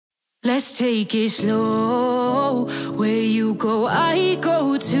Let's take it slow. Where you go, I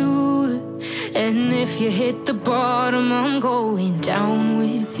go too. And if you hit the bottom, I'm going down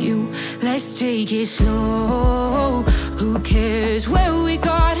with you. Let's take it slow. Who cares where we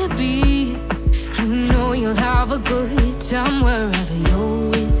gotta be? You know you'll have a good time wherever you're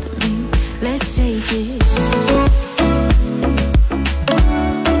with me. Let's take it.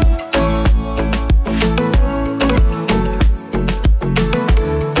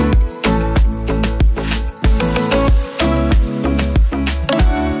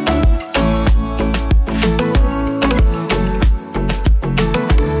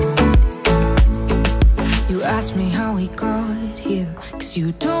 Ask me how we got here, 'cause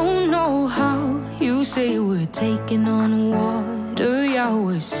you don't know how. You say we're taking on water, yeah,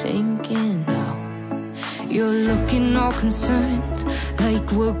 we're sinking now. You're looking all concerned,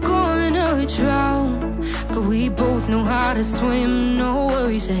 like we're gonna drown. But we both know how to swim, no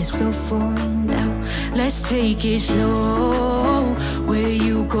worries, let's flow for now. Let's take it slow. Where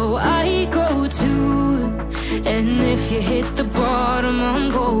you go, I go too. And if you hit the bottom, I'm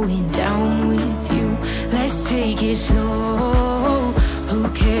going down with you. Let's take it slow. Who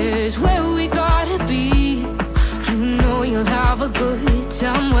cares where we gotta be? You know you'll have a good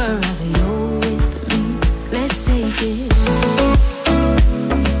time wherever you're with me. Let's take it.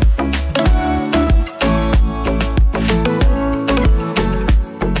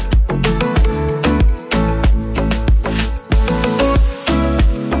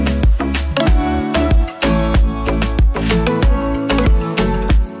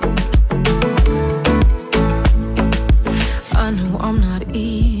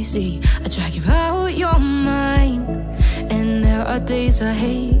 I drag you out your mind, and there are days I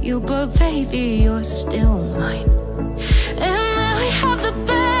hate you, but baby, you're still mine. And then we have the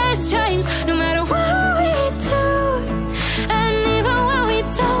best times, no matter what we do. And even when we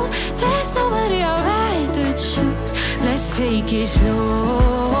don't, there's nobody I'd rather choose. Let's take it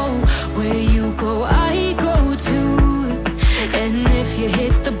slow. Where you go, I go too. And if you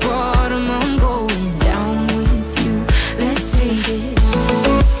hit the bottom, I'm going down with you. Let's take it.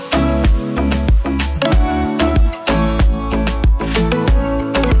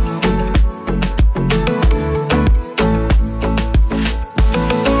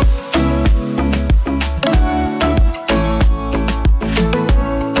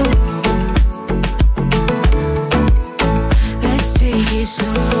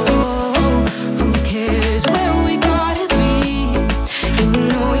 Slow. Who cares where we gotta be? You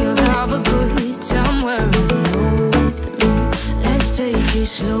know you'll have a good time wherever you're with me. Let's take it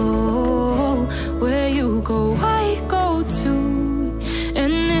slow. Where you go, I go